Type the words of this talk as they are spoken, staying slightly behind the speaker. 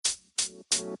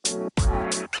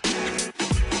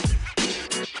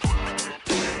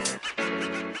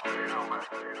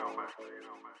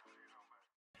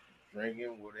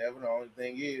Drinking, whatever. The only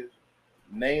thing is,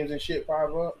 names and shit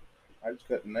pop up. I just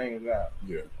cut the names out.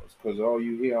 Yeah. It's because all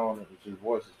you hear on it is just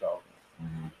voices talking.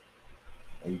 Mm-hmm.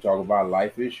 And you talk about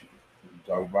life issues. You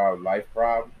talk about life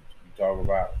problems. You talk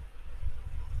about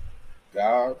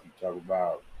God. You talk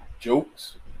about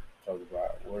jokes. You talk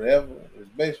about whatever. It's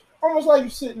basically almost like you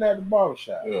sitting at the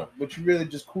barbershop. Yeah. But you really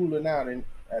just cooling out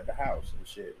at the house and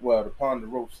shit. Well, the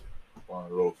Ponderosa.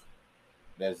 Ponderosa.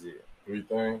 That's it. 3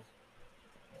 things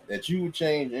that you would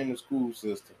change in the school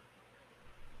system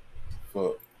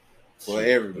for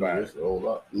everybody. It's a whole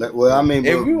lot. Well, I mean,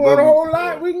 if we want a whole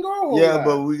lot, we can go a whole lot.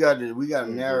 But we got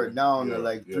to narrow it down to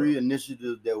like 3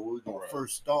 initiatives that we're gonna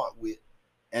first start with,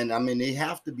 and I mean they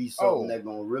have to be something that's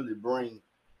gonna really bring,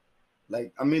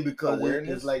 like I mean because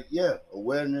it's like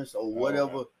awareness or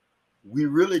whatever we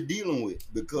really dealing with,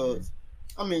 because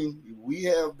I mean we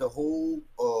have the whole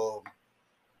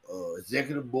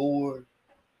executive board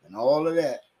and all of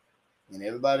that, and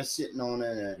everybody's sitting on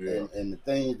it, and the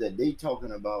things that they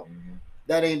talking about,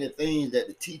 that ain't the things that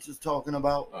the teachers talking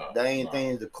about. That ain't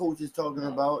things the coaches talking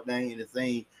about. That ain't the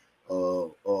thing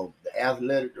the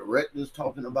athletic directors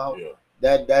talking about.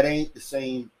 That ain't the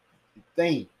same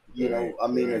thing. You know, I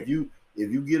mean, if you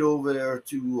get over there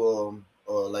to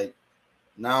like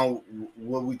now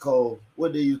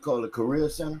what they used to call a career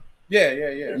center. Yeah.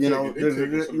 You know,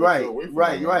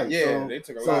 right. Yeah, they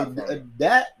took a lot from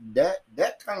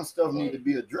that kind of stuff need to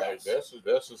be addressed. Like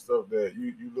that's the stuff that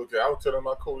you look at. I was telling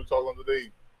my coach talking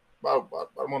today about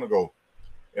a month ago,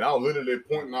 and I was literally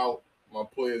pointing out my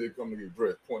players that come to get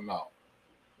dressed, pointing out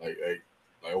like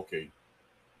okay,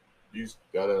 these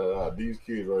these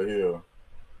kids right here,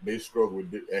 they struggle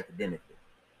with it academically,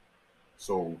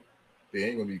 so they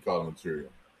ain't gonna be college material.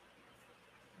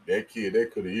 That kid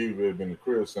that could have easily been the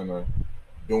career center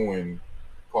doing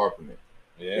carpentering.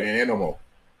 Yeah. In animal.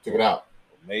 Took it out.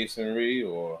 Masonry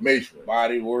or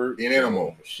body work. In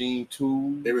animal. Machine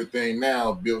tools. Everything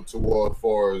now built toward as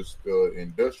far as the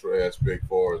industrial aspect,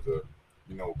 far as the,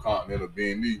 Continental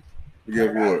B&D. But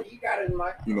guess what? You got it in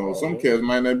my some cats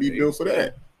might not be built for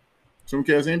that. Some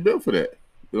cats ain't built for that.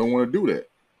 They don't want to do that.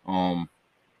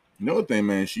 Another thing,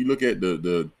 man, she look at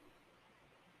the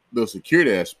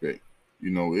security aspect.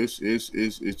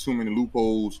 It's too many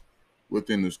loopholes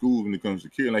within the schools when it comes to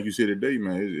security. Like you said today,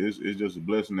 man, it's just a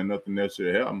blessing that nothing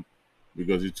necessarily happen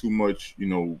because it's too much,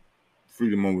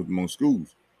 freedom among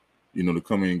schools, to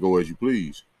come in and go as you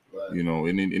please. Right.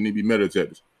 And it be metal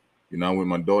detectors. When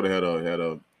my daughter had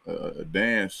a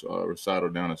dance recital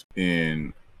down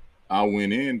and I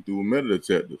went in through metal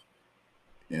detectors,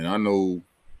 and I know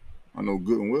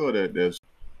good and well that's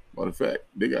by the fact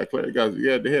they got guys.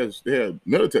 Yeah, they have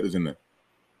metal detectors in there.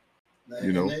 They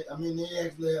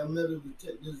actually have metal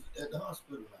detectors at the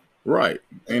hospital now. Right.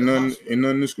 Ain't none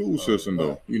in the school system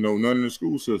though. None in the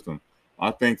school system.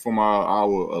 I think from our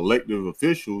elected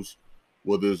officials,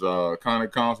 whether it's county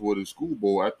council, whether it's school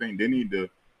board, I think they need to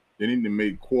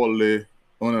make quarterly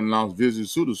unannounced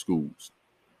visits to the schools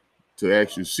to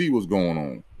actually see what's going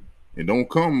on. And don't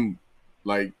come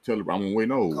like tell them I'm gonna wait.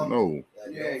 No.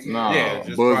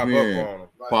 Just buzz me in.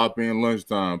 Pop in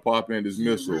lunchtime, pop in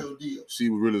dismissal, see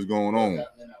what really is going on.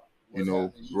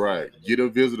 Right. Get a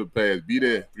visitor pass, be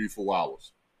there 3-4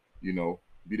 hours. Be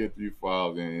there 3-4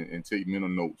 hours and take mental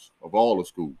notes of all the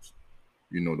schools.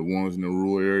 The ones in the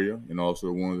rural area and also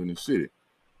the ones in the city.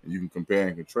 And you can compare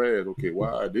and contrast, okay,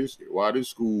 why this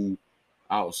school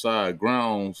outside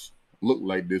grounds look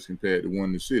like this compared to one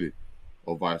in the city,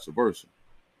 or vice versa.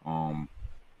 When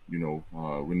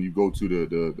you go to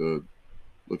the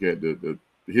look at the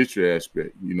history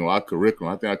aspect, our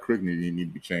curriculum, I think our curriculum need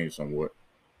to be changed somewhat.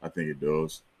 I think it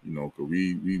does, because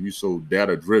we so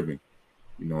data driven.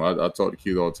 I talk to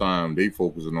kids all the time. They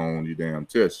focusing on these damn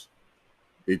tests.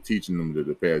 They teaching them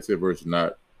the pass test versus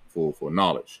not for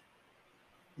knowledge.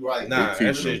 Right. Nah,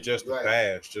 that shit just to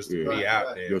pass, just to be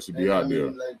out there. Just to be out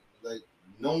there. Like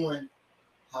knowing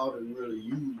how to really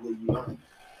use what you learn.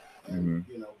 And,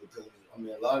 because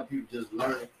a lot of people just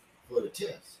learn it for the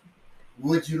test,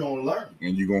 which you don't learn.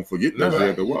 And you're going to forget that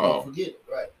after a while. You're going to forget it,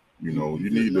 right. You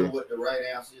need to know what the right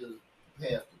answer is to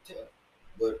pass the test.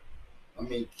 But,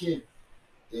 kid,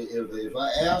 if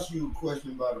I ask you a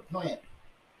question about a plant,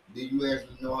 do you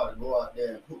actually know how to go out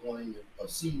there and put a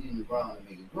seed in the ground and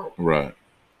make it grow? Right.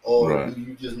 Or do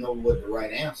you just know what the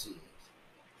right answer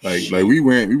is? Like we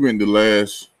went the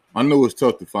last, I know it's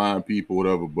tough to find people,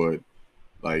 whatever, but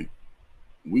like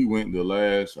we went the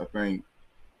last, I think,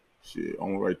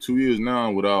 almost 2 years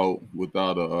now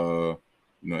without a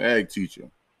ag teacher.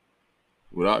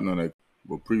 without none of that.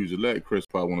 But previous to that, Chris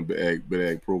probably one of the big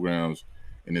ag programs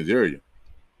in his area.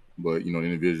 But the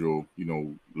individual,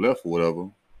 left or whatever,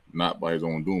 not by his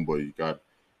own doing, but he got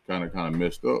kind of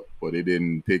messed up. But they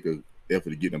didn't take an effort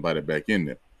to get anybody back in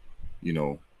there. We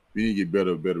need to get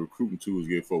better recruiting tools,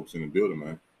 get folks in the building,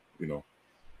 man.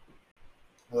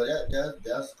 Well,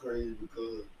 that's crazy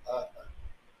because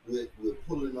we're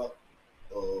pulling up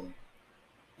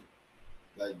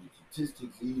like the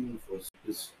statistics even for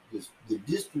this the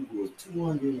district was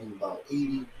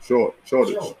 280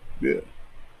 shortage. Yeah.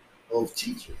 Of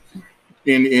teachers.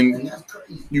 And that's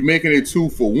crazy. You making it two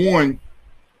for one.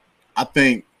 I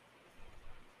think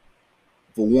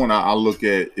for one, I look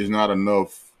at is not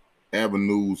enough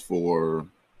avenues for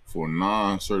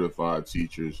non-certified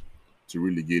teachers to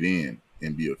really get in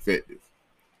and be effective.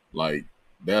 Like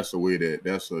that's the way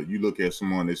you look at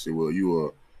someone, they say, well,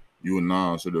 you a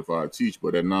non-certified teacher,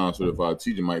 but that non-certified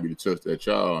teacher might be to touch that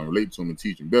child and relate to him and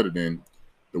teach him better than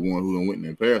the one who went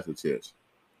and passed the test.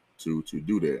 To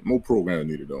do that. More programs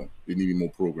needed though. There need to be more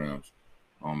programs.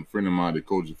 A friend of mine that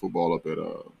coaches football up at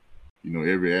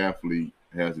every athlete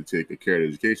has to take a career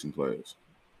education class.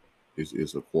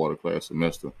 It's a quarter class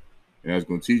semester. And that's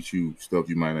gonna teach you stuff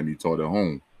you might not be taught at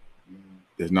home.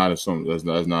 That's not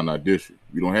in our district.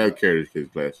 We don't have career education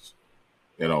classes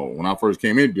at all. When I first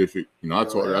came in the district, I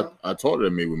taught it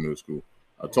at Maywood Middle School.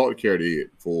 I taught the career ed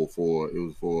for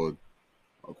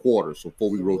a quarter, so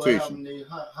 4-week rotation.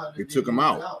 They took them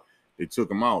out. They took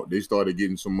them out. They started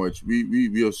getting so much.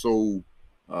 We are so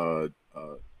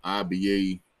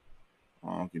IBA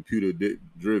computer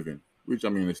driven, which I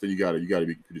mean, you gotta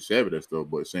be computer savvy that stuff.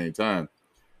 But at the same time,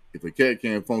 if a cat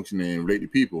can't function and relate to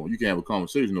people, you can have a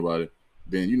conversation about it.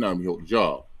 Then you're not gonna hold the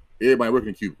job. Everybody working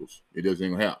in cubicles. It doesn't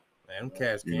even happen. Man, them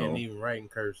cats can't even write in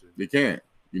cursive. They can't.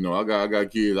 I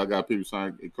got kids. I got people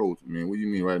sign a coach. Man, what do you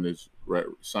mean writing this?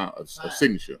 Sign a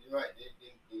signature. Right.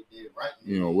 They're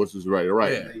writing. What's this right? They're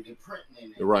writing.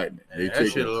 They're writing. They that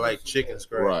shit look like chicken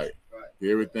scratch. Right.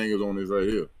 Everything is on this right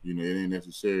here. It ain't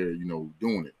necessary.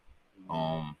 Doing it.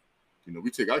 We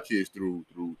take our kids through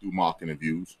mock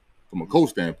interviews from a coach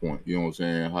standpoint. You know what I'm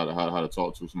saying? How to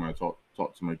talk to somebody, talk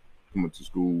to somebody coming to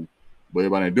school, but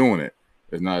everybody ain't doing it.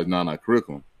 It's not our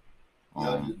curriculum.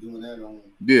 Y'all just doing that on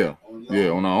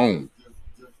on our own.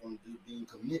 Just from just being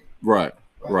committed. Right,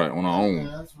 on our own.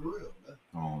 That's for real. That's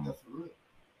for real.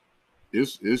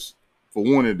 It's for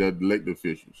one of the elected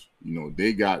officials.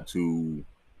 They got to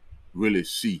really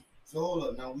see. So hold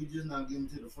up, now we just not getting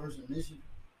to the first initiative.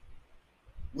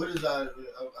 What is I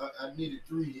needed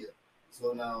 3 here.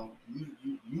 So now you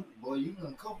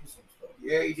done cover some stuff.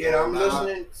 Yeah, you did. I'm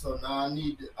listening. So now I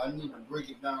need to break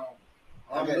it down.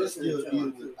 I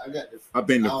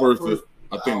think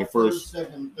the first,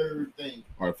 second, third thing.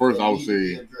 All right, first I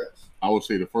would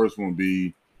say the first one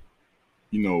be,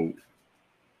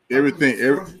 everything.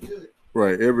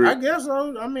 Right. I guess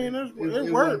so. I mean,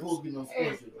 it works.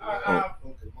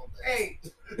 Hey,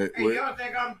 y'all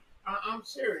think I'm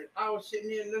serious? I was sitting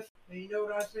here listening. And you know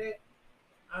what I said?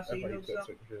 I said,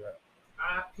 something?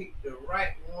 I picked the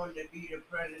right one to be the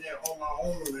president on my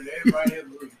own, and everybody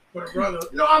agreed. But brother,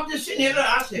 no, I'm just sitting here.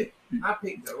 I said, I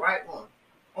picked the right one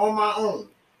on my own,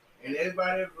 and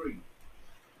everybody agreed.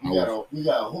 We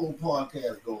got a whole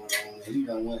podcast going on, and he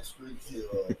done went straight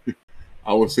to.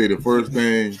 I would say the first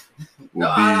thing would be.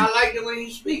 I like the way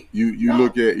you speak. You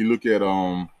look at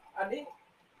I did.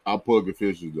 Our public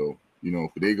officials though,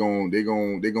 they gonna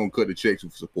cut the checks for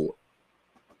support.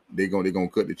 They gonna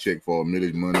cut the check for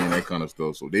millage money and that kind of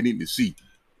stuff. So they need to see,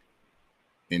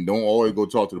 and don't always go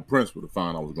talk to the principal to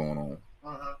find out what's going on.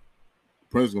 Uh-huh. The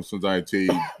principal sometimes tell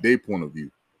you their point of view.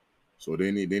 So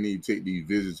they need to take these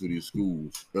visits to these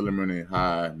schools, elementary,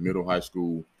 high, middle, high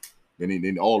school. They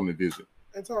need all in the visit.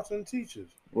 And talk to the teachers.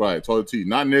 Right, talk to the teachers.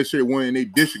 Not necessarily one in their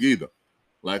district either.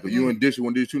 Like if you in district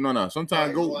 1, district 2, no.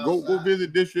 Sometimes go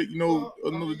visit district,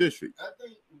 another district.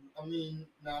 I mean,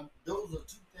 now those are 2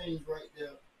 things right there.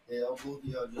 Yeah, both of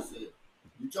y'all just said.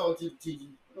 You talk to the teachers,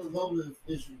 public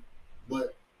officials,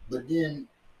 but then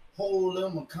hold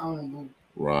them accountable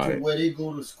to where they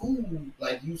go to school,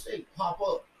 like you say, pop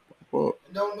up.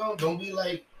 Don't be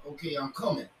like, okay, I'm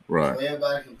coming. Right. So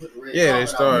everybody can put the red they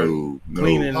start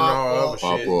cleaning and all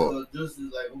pop shit. Up. This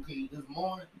is like, okay, this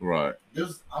morning. Right.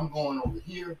 I'm going over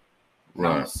here. Right.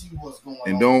 I'm gonna see what's going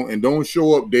on. And don't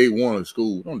show up day 1 of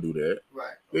school. Don't do that.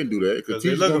 Right. They do that because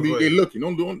teachers gonna be looking.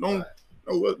 Don't. Right.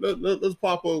 No, let's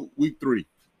pop up week 3.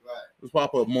 Right. Let's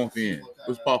pop up a month in.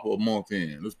 Let's pop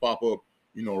up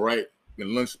right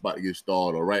when lunch about to get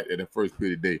started or right at the first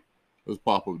period of the day. Let's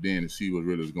pop up then and see what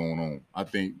really is going on. I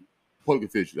think public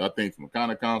officials, from a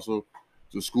county council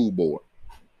to school board,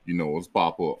 let's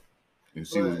pop up. and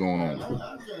see what's going on.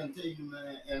 I'm trying to tell you,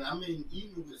 man, and I mean,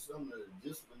 even with some of the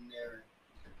disciplinary,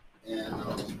 and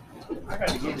I got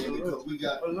to get there because we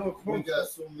got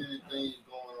so many things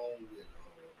going on with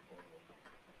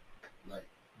like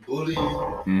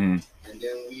bullying, and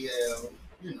then we have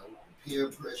peer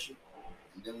pressure,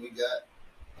 and then we got,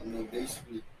 I mean,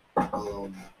 basically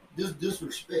this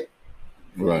disrespect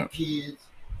from the kids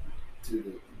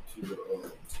to the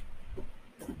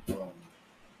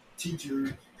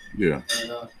teachers. Yeah.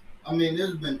 And I mean,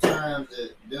 there's been times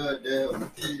that there have been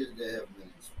kids that have been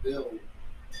expelled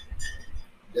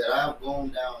that I've gone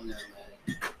down there,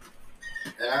 man.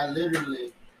 And I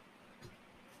literally,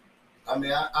 I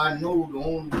mean, I know the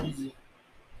only reason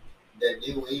that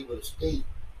they were able to stay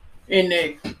in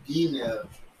there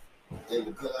is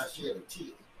because I shed a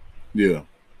tear. Yeah.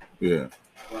 Yeah.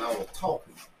 When I was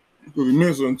talking. Because it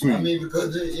meant something to you. I mean,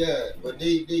 because but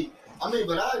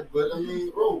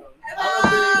bro.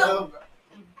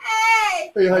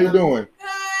 Hey, how you doing?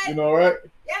 You know, all right?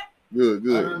 Yep. Good.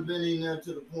 I done been in there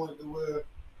to the point to where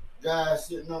guys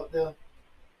sitting up there.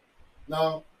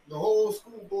 Now, the whole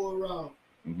school go around.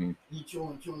 He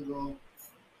chewing going.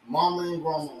 Mama and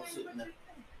grandma sitting there.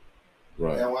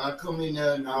 Right. And when I come in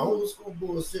there, now the whole school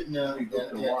board was sitting there,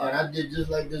 and I did just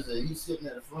like this. And he's sitting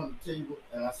at the front of the table,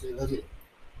 and I said, look here,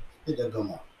 spit that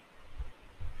gum out.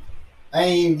 I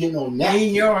ain't even getting no napkin.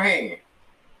 In your hand.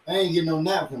 I ain't getting no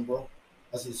napkin, bro.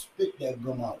 I said, spit that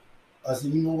gum out. I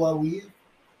said, you know why we here?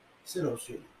 Sit up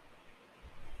straight.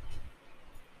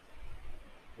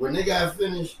 When they got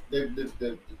finished, the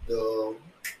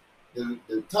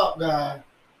top guy,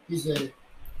 he said,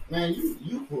 man, you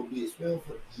supposed to be expelled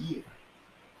for a year.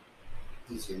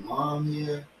 He said, Mom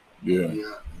here,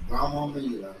 grandmama,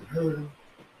 you done hurt him,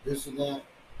 this and that.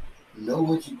 You know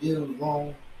what you did was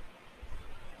wrong.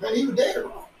 Man, he was dead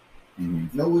wrong.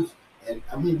 Know what? And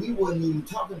I mean, we wasn't even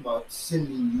talking about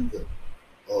sending you the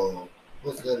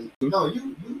what's that? No,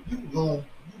 you gone.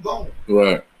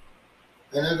 Right.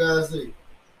 And that guy said,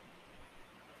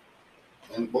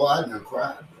 and boy, I done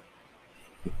cried,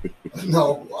 bro.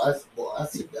 No, boy, I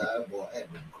sit down, boy, I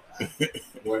done cried.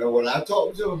 When I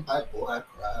talk to him, I cry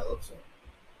up so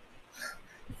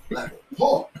like a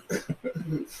punk.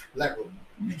 Like a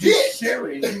bitch.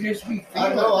 Serious, you just be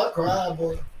I know, I cried,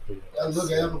 boy. I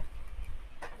look at him.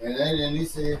 And then he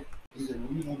said, we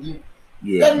gonna get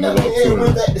that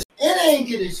went back to and ain't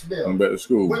get expelled. Went back to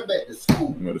school. Went back to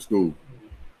school.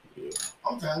 Yeah.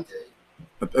 I'm trying to tell you.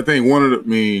 I think one of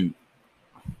the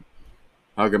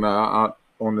how can I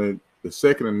on the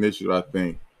second initiative, I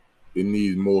think it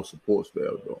needs more support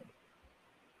staff though.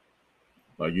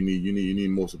 Like you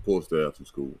need more support staff in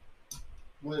school.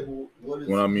 What is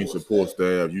when I mean support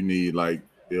staff, you need like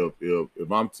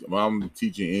if I'm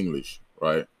teaching English,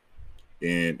 right?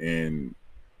 And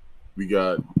we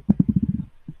got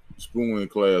Spoon in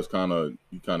class kind of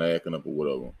acting up or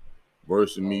whatever.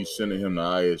 Versus me sending him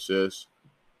to ISS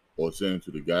or sending him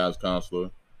to the guidance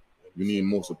counselor. You need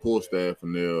more support staff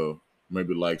in there.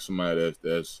 Maybe like somebody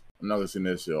that's I'm not gonna say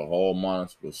necessarily a hall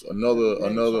monitor, but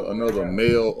another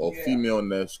male or female in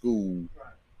that school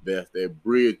that's that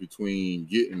bridge between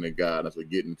getting the guidance or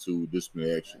getting to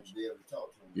disciplinary actions.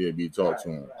 Be talked to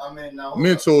him. I mean, now,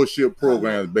 mentorship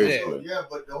programs, basically. Yeah,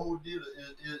 but the whole deal is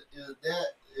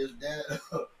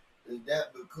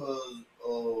that because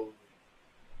of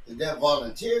is that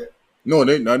volunteer? No,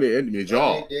 they need a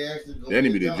job. They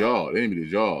need a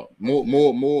job. More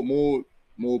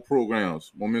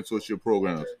programs, more mentorship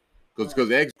programs.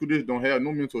 Because ag school districts don't have no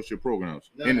mentorship programs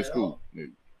in the school.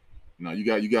 Now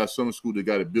you got some schools that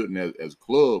got it built in as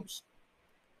clubs,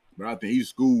 but I think each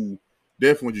school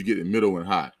definitely once you get in middle and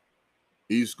high,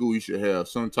 each school you should have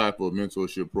some type of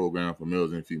mentorship program for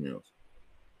males and females.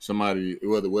 Somebody,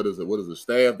 whether is the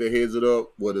staff that heads it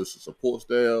up, whether it's the support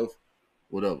staff,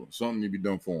 whatever, something need to be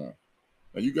done for them.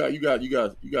 Now you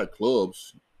got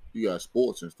clubs, you got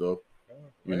sports and stuff.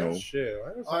 You know, shit.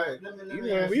 All right, even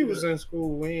when we was in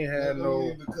school, we ain't had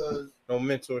no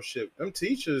mentorship. Them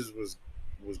teachers was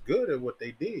good at what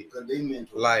they did.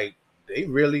 Like they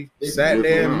really sat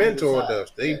there and mentored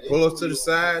us. They pull us to the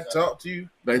side, talk to you.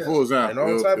 Like for example,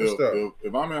 and all type of stuff.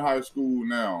 If I'm in high school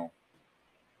now,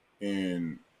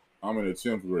 and I'm in the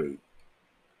 10th grade,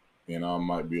 and I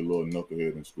might be a little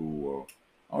knucklehead in school.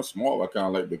 I'm smart. I kind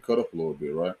of like to cut up a little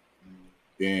bit, right?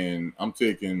 And I'm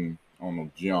taking, I don't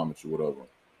know, geometry, whatever.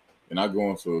 And I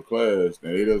go into a class,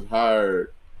 and they just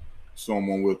hired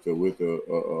someone with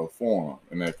a foreigner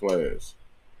in that class.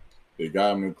 They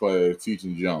got him in class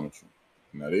teaching geometry.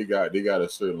 Now they got a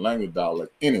certain language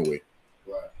dialect anyway,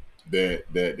 right? That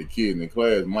the kids in the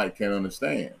class can't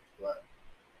understand. Right.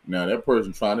 Now that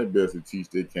person trying their best to teach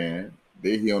they can,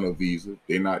 They here on a visa.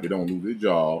 They don't lose their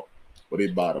job, but they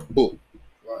bought a book.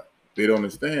 Right. They don't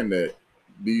understand that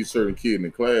these certain kids in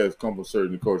the class come from a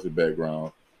certain cultural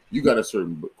background. You got a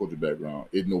certain cultural background.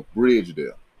 There's no bridge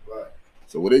there. Right.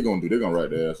 So what they gonna do? They're gonna write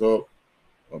their ass up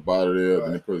about it there,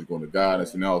 then the person's going to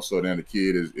guidance, and all of a sudden the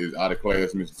kid is out of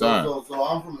class missing time. So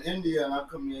I'm from India and I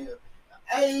come in here.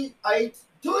 I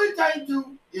 2 times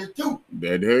 2 is 2.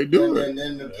 That they do it. And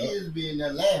then the kids be in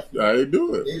there laughing. How they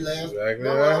do it. They laugh.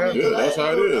 Exactly. Yeah, that's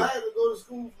how it is. I had to go to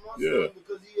school for my son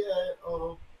because he had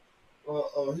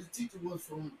his teacher was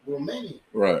from Romania.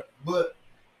 Right. But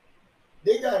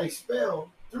they got expelled.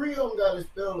 3 of them got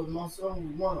expelled, and my son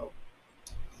was one of them.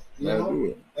 You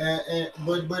know?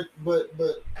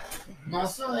 But my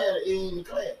son had an A in the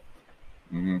class.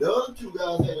 Mm-hmm. The other 2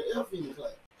 guys had an F in the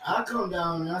class. I come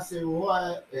down and I said, well,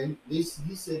 why? And he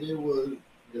said it was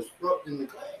disrupting the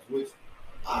class, which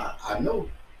I know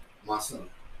my son.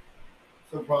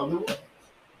 So probably was.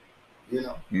 You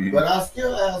know. Mm-hmm. But I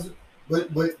still asked,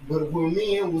 but when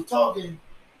me and him was talking,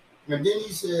 and then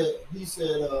he said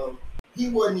he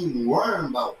wasn't even worrying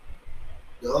about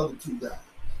the other 2 guys.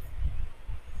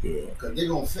 Yeah. Because they're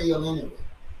going to fail anyway.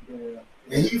 Yeah.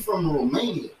 And he's from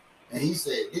Romania. And he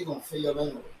said they're going to fail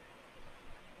anyway.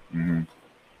 Mm-hmm.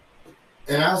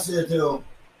 And I said to him,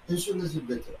 eso les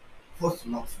better. First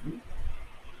not true.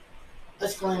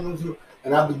 Exclaim true.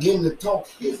 And I began to talk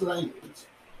his language.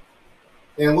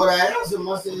 And what I asked him,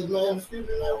 I said, man, excuse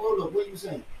me, hold up, what you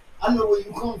saying? I know where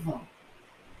you come from.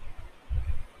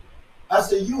 I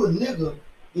said, you a nigga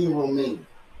in Romania.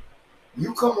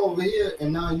 You come over here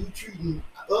and now you treating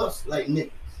us like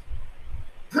niggas.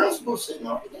 Principal sitting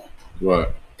over there. Right.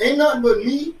 Ain't nothing but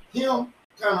me, him,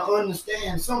 kind of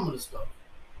understand some of the stuff.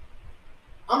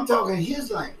 I'm talking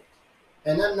his language.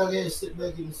 And that nigga had sit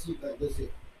back in the seat like this here.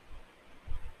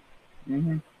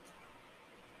 Mm-hmm.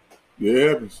 Yeah, it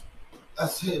happens. I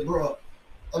said, bro,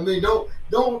 I mean, don't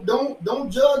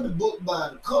judge the book by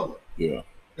the cover. Yeah.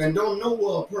 And don't know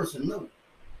what a person knows.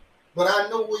 But I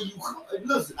know where you come.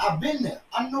 Listen, I've been there.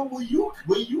 I know where you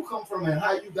come from and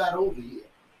how you got over here.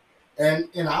 And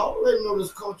I already know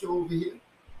this culture over here.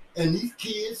 And these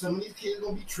kids, some of these kids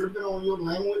gonna be tripping on your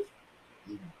language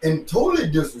and totally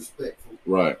disrespectful.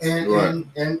 Right. And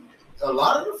a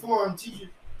lot of the foreign teachers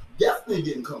definitely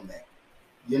didn't come back.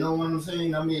 You know what I'm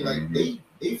saying? I mean, like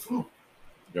they flew.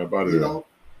 Got about it. You know,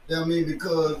 I mean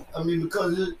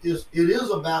because it is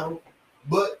a battle,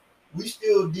 but we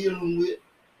still dealing with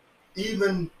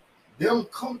even them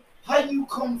how you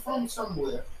come from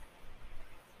somewhere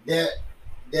that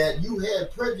you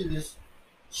had prejudice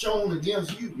shown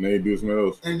against you. And they do something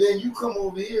else. And then you come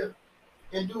over here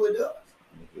and do it to us.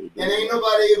 And ain't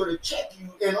nobody able to check you.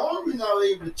 And the only reason I was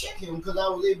able to check him because I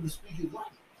was able to speak his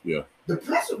language. Yeah. The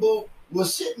principal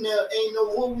was sitting there, ain't know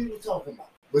what we were talking about.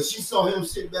 But she saw him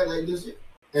sit back like this here,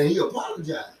 and he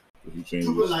apologized.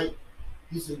 Too polite.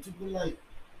 He said, too polite,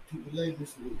 Mr.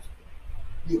 Wilson.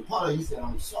 He apologized. He said,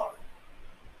 I'm sorry.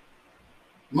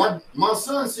 My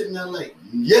son sitting there like,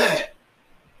 yeah.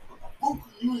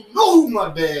 You know who my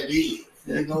dad is.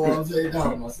 You know what I'm saying?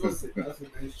 No, my son sitting there. I said,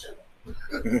 man, shut up.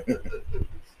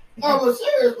 I was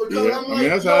serious because I'm like, I mean,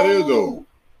 that's how it is though.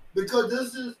 Because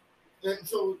this is, and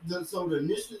so the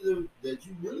initiative that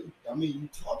you really, I mean, you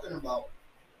talking about,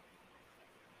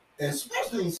 and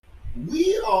especially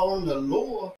we are on the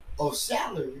lower of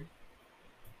salary.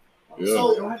 Yeah.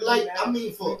 So, like, I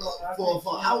mean, for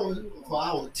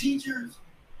our teachers,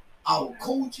 our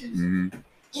coaches,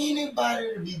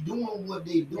 anybody to be doing what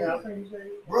they doing,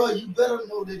 bro, you better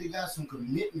know that they got some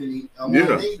commitment. You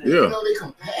know, they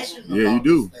compassionate. Yeah, you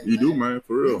do. You do, man,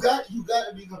 for real. You got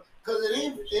to be, because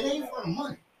it ain't for the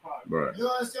money. Right. You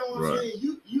understand what I'm saying?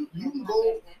 You can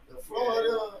go to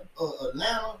Florida or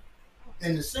Atlanta,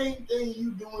 and the same thing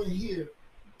you doing here.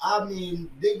 I mean,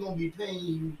 they're gonna be paying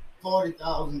you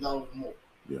 $40,000 more.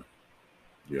 Yeah.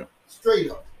 Yeah. Straight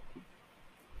up.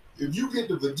 If you get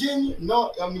to Virginia,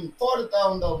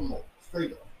 $40,000 more.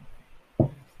 Straight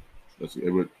up. Let's see.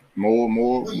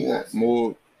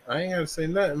 More. I ain't gonna say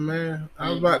nothing, man. I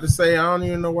was about to say I don't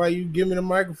even know why you give me the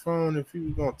microphone if you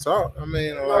was gonna talk. I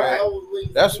mean,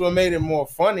 that's what made it more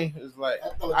funny. It's like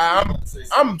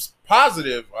I'm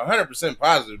positive, 100%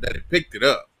 positive that it picked it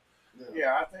up.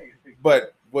 Yeah, I think it picked it up.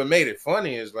 But what made it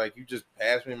funny is like you just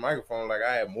passed me a microphone like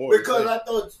I had more. Because I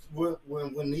thought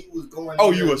when he was going.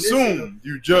 Oh, you assumed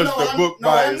you judged the book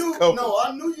by its cover. No,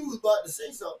 I knew you was about to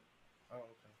say something. Oh,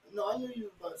 okay. No, I knew you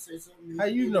was about to say something. How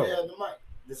you know? Had the mic.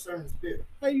 Discerning spirit.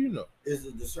 How you know? It's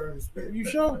a discerning spirit. You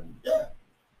sure? Yeah.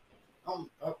 I'm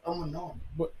a known.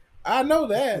 But I know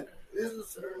that. It's a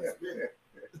discerning spirit.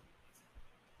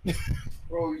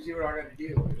 Bro, you see what I got to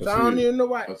deal with. So I don't even know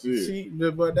why.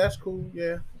 But that's cool.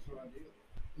 Yeah.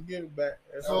 Get it back.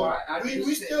 So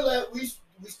we still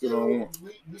on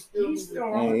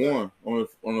one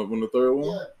on the third one.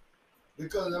 Yeah,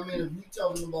 because I mean, if we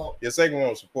talking about your second one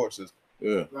was support system.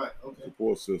 Yeah, right. Okay.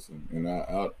 Support system, and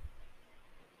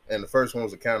and the first one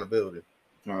was accountability.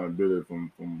 Accountability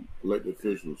from elected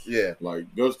officials. Yeah, like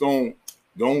just don't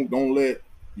let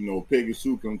Peggy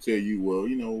Sue come tell you, well,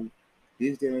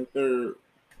 this, that, and third.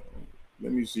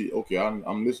 Let me see. Okay,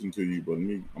 I'm listening to you, but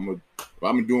if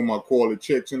I'm doing my quality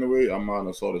checks anyway, I might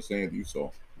not saw the same thing you saw.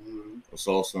 Mm-hmm. I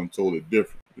saw something totally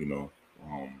different.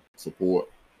 Support.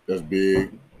 That's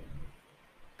big.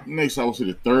 Next, I would say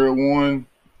the third one.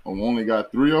 I only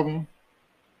got 3 of them.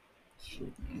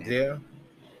 Yeah.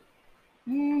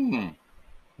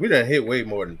 We done hit way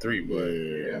more than 3, but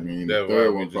yeah. I mean, the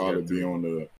third one probably be on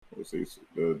the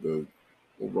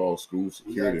overall school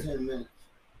security. We got 10 minutes.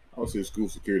 I would say school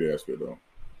security aspect though.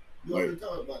 You already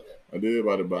talked about that. I did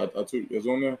about it, but I took it's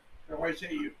on there.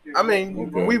 I mean,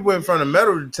 we went from the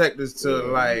metal detectors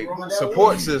to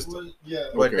support system,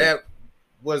 but that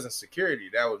wasn't security.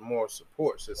 That was more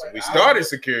support system. We started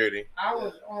security. I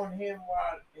was on him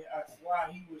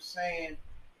while he was saying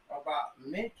about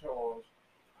mentors.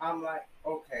 I'm like,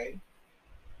 okay,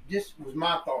 this was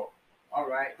my thought. All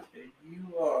right,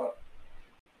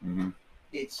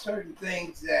 it's certain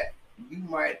things that you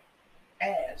might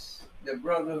ask the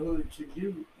brotherhood to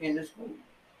do in the school.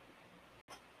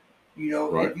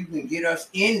 Right. If you can get us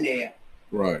in there,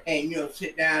 right, and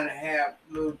sit down and have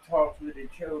little talks with the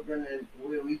children, and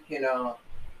where we can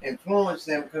influence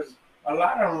them, because a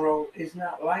lot of them, Rose, it's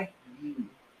not like you.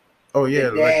 Oh yeah,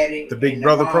 like the Big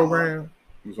Brother program.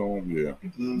 It's on, yeah.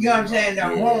 You know what I'm saying? The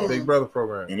home Big Brother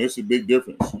program, and it's a big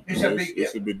difference. It's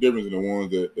a big difference in the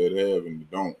ones that have and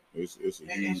don't. It's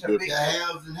a huge difference. The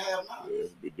haves and have nots. Yeah,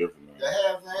 it's a big difference, man. The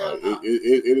haves and have nots.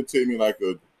 It'll take me like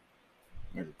a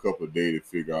couple of days to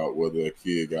figure out whether a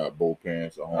kid got both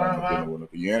parents at home or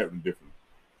not. You have them different,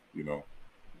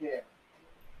 Yeah.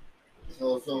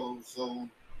 So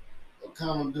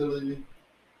accountability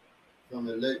from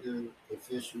elected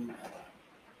officials,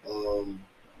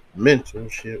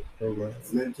 mentorship program,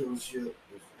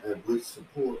 and with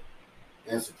support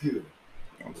and security.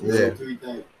 Yeah. 3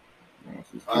 things.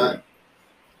 All right.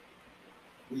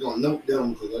 We're gonna note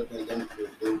them because I think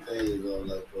them things are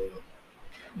like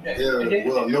very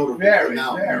well notable.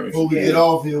 Now, before we get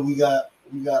off here, we got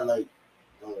like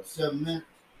 7 minutes.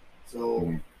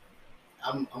 So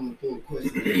I'm gonna throw a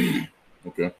question.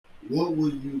 Okay. What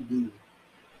would you do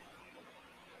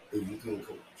if you couldn't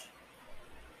coach?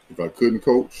 If I couldn't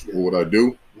coach, what would I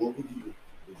do? What would you do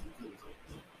if you couldn't coach?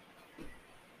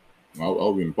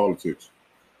 I'll be in politics.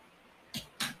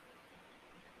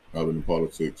 I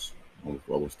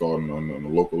was starting on the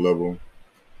local level,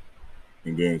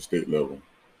 and then state level,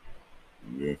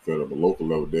 and then fed up a local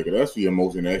level there. Cause that's the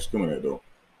most interaction coming at though,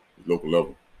 the local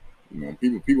level.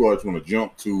 People always want to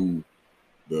jump to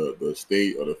the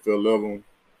state or the federal level,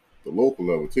 the local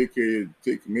level. Make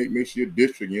sure your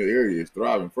district, your area is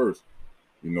thriving first.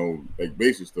 Like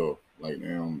basic stuff, like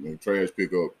now trash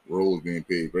pickup, roads being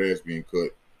paved, grass being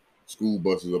cut, school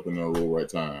buses up in the road right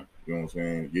time. You know what I'm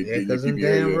saying? Because them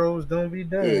damn roads don't be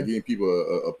done. Yeah, getting people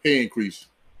a pay increase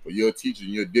for your teacher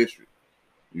in your district.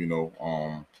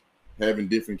 Having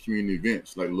different community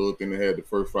events, like little thing they had the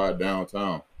first Friday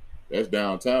downtown. That's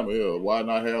downtown. Yeah, why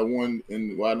not have one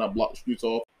and why not block the streets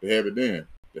off to have it then?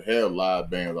 To have live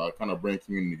bands, I kind of bring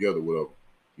community together, whatever.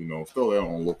 Still there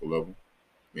on local level,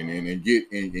 and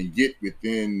get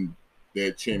within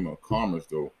that chamber of commerce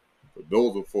though. But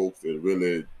those are folks that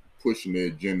really pushing their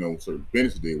agenda on certain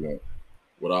benefits they want,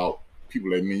 without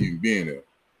people like me even being there,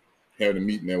 having a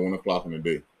meeting at 1 o'clock in the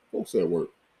day. Folks at work.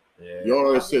 Yeah. Y'all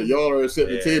already set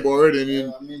the table already,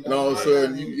 and all of a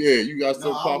sudden, you got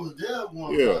stuff pop. I was there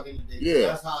 1 o'clock in the day. Yeah.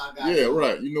 That's how I got Yeah, there.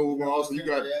 right. Also you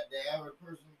got the average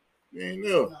person. They ain't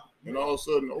there. And all of a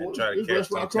sudden, try to catch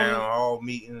some town hall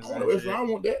meetings. I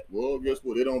want that. Well, guess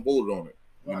what? They don't vote on it.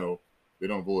 Right. They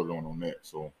don't vote on that.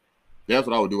 So that's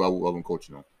what I would do. I wouldn't coach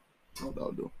on. That's what I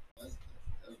would do. That's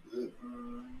good.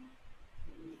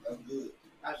 That's good.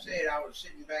 I said I was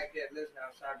sitting back there listening.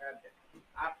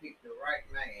 I picked the right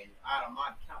man out of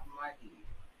my top of my head.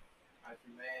 I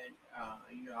said, man,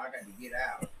 I got to get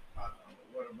out.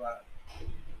 What about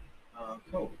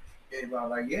coach? Everybody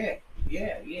was like, yeah.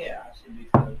 I said,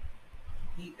 because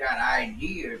he got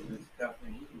ideas and stuff,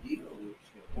 and he can deal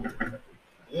with shit.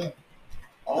 Yeah.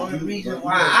 Only reason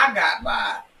why I got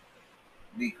by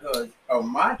because of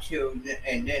my children,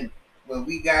 and then when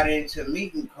we got into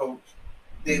meeting coach,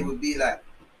 they would be like,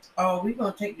 "Oh, we're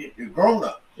gonna take the grown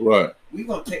up." Right. We're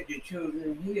gonna take the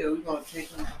children here. We're gonna take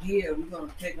them here. We're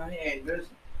gonna take them here. And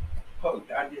listen, coach,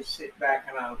 I just sit back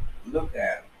and I look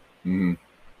at them.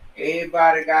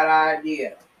 Everybody got an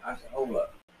idea. I said, hold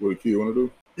up. What the kid want to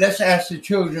do? Let's ask the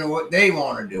children what they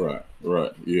want to do.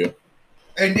 Right, yeah.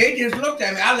 And they just looked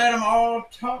at me. I let them all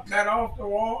talk that off the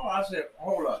wall. I said,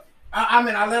 hold up. I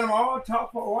let them all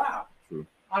talk for a while. True.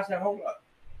 I said, hold up.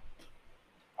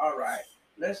 All right,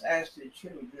 let's ask the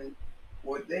children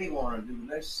what they want to do.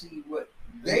 Let's see what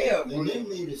they are doing. They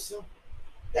made it simple.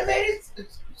 They made it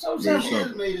so simple.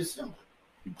 They made it simple.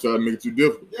 You try to make it too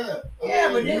difficult. Yeah,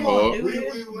 but they won't do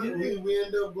it. We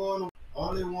end up going.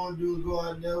 All they want to do is go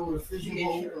out there with a fishing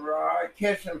boat, rod,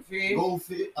 catch some fish, go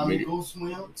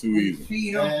swim. Too easy.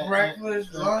 Feed them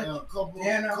breakfast, lunch, and a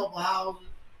dinner. couple houses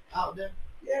out there.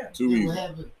 Yeah, too easy.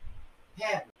 Happen.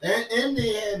 And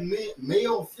they had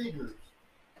male figures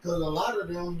because a lot of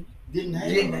them didn't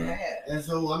have. And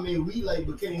so I mean, we like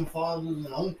became fathers and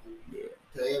uncles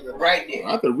to everybody. Right there.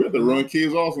 I could really run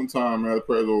kids off sometime man.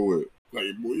 Press over with. Like,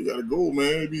 boy, you gotta go,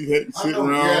 man. Be sitting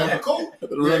around. Yeah, coach. Have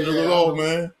to run niggas off,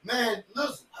 man. Man,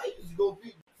 listen, I used to go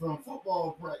from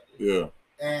football practice. Yeah.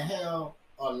 And have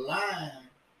a line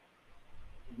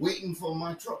waiting for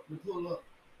my truck to pull up.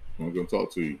 I'm gonna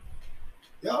talk to you.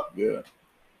 Yep. Yeah.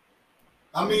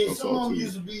 I mean, some of them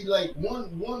used to be like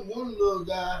one little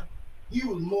guy. He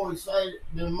was more excited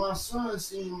than my son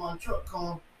seeing my truck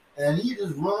come, and he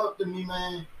just run up to me,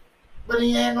 man. But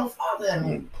he had no father at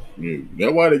home. Yeah.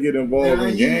 That's why they get involved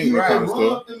in gangs and kind of run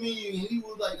stuff. up to me, and he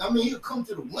was like, I mean, he'd come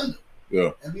to the window.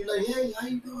 Yeah. And be like, hey, how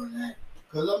you doing, that?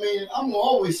 Because, I mean, I'm going to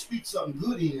always speak something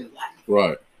good in his life.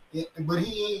 Right. Yeah, but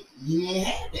he ain't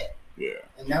had that. Yeah.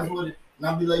 And that's what, and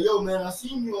I'll be like, yo, man, I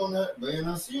seen you on that, man.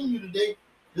 I seen you today.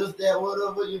 Just that,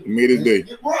 whatever. It made his day.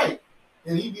 Right.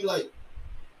 And he'd be like,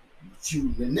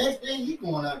 shoot, the next day he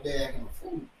going out there acting a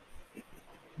fool.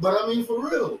 But I mean, for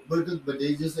real, but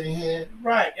they just ain't had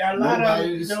a lot of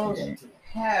them don't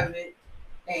have it,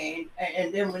 and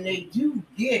then when they do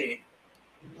get it,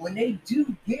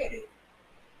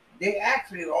 they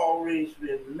actually always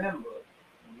remember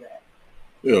that.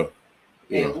 Yeah.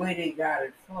 And where they got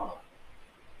it from.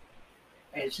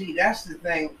 And see, that's the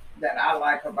thing that I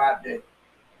like about the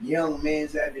young men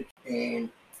and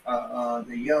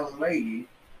the young ladies.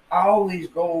 I always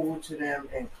go over to them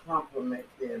and compliment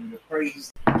them, the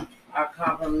praise. I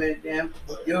compliment them.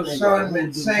 Your son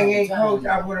been singing, coach.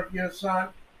 I went up your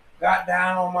son, got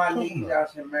down on my knees. I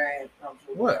said, man, I'm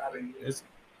so proud of you.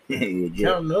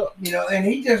 Counting up. You know, and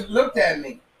he just looked at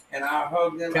me, and I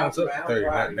hugged him. Counts up 30,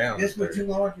 not down. This what you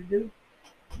want to do?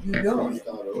 You doing it.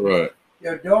 Right.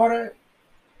 Your daughter?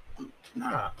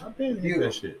 Nah, I've been doing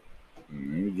that shit.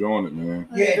 You enjoying it, man.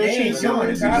 Yeah, they ain't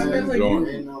doing it. I remember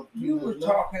you was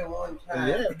talking one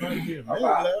time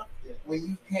about when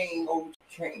you came over to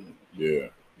change. Yeah.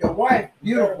 Your wife,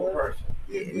 beautiful person.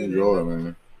 Yeah, enjoy it,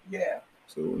 man. Yeah.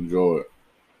 So enjoy it.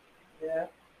 Yeah.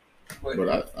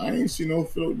 But I ain't seen no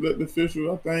elected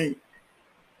official. I think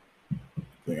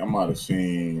I might have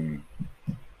seen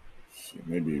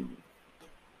maybe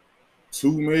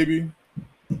 2 maybe.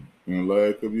 In the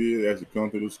last couple years, actually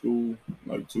come to the school,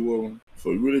 like 2 of them.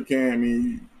 So you really can. I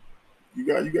mean, you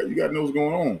got to know what's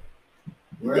going on.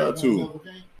 You got to.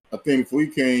 I think if we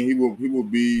came, he will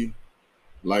be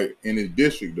like in his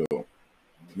district though.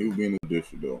 He would be in the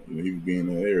district though. You know, he would be in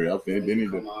the area. I think they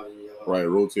need to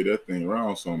rotate that thing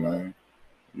around some, man.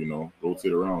 You know,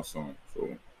 rotate around some. So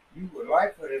you would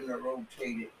like for them to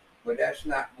rotate it, but that's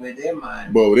not where their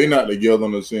mind. But they're not together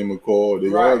on the same accord.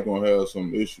 They're always gonna have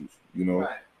some issues, you know.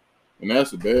 Right. And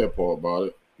that's the bad part about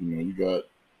it. You know, you got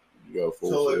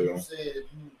folks. So if you said if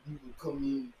you would come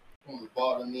in from the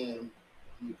bottom end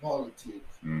in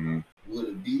politics, would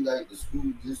it be like the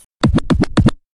school district